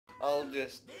I'll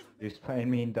just... Who's playing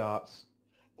me in darts?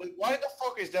 Wait, why the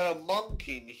fuck is there a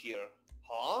monkey in here?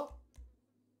 Huh?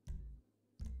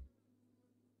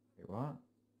 Wait, what?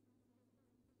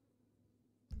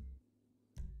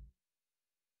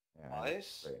 Yeah,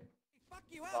 Nice. great.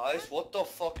 Guys, what the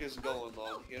fuck is going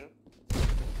on here?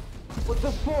 What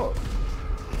the fuck?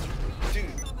 Dude,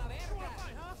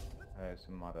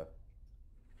 Some mother.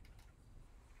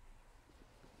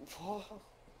 what?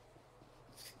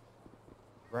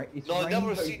 Right, it's No, I've never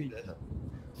rainbow seen pizza. this.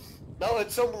 No,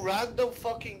 it's some random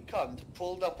fucking cunt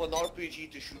pulled up an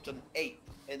RPG to shoot an ape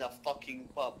in a fucking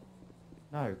pub.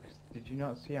 No, 'cause did you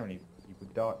not see how many people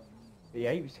died? The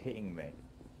ape's hitting me.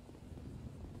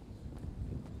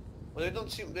 Well, they don't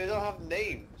have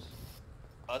names.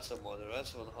 That's a mother,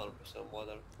 that's 100%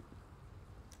 mother.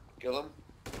 Kill him?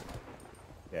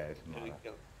 Yeah, it's a Did we mother.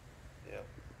 kill him? Yeah.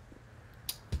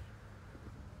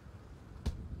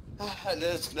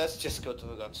 Let's just go to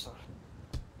the gun store.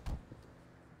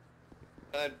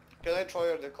 Can I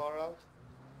try the car out?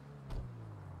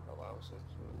 Oh wow, so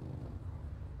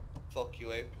fuck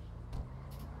you, ape.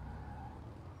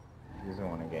 He doesn't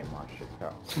want to get my shit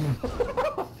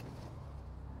cut.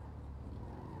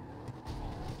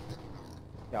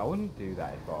 Yeah, I wouldn't do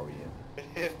that if I were you.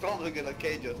 He's probably gonna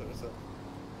cage us or something.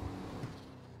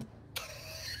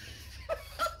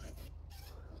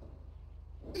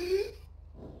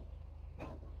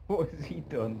 What has he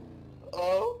done?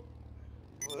 Oh?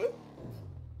 What?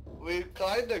 We're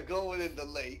kinda going in the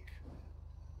lake.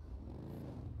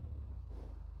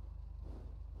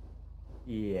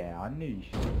 Yeah, I knew you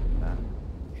should have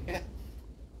done Yeah.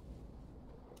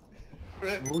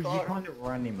 that. Well, you kind of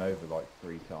ran him over like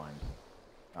 3 times.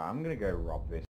 I'm gonna go rob this.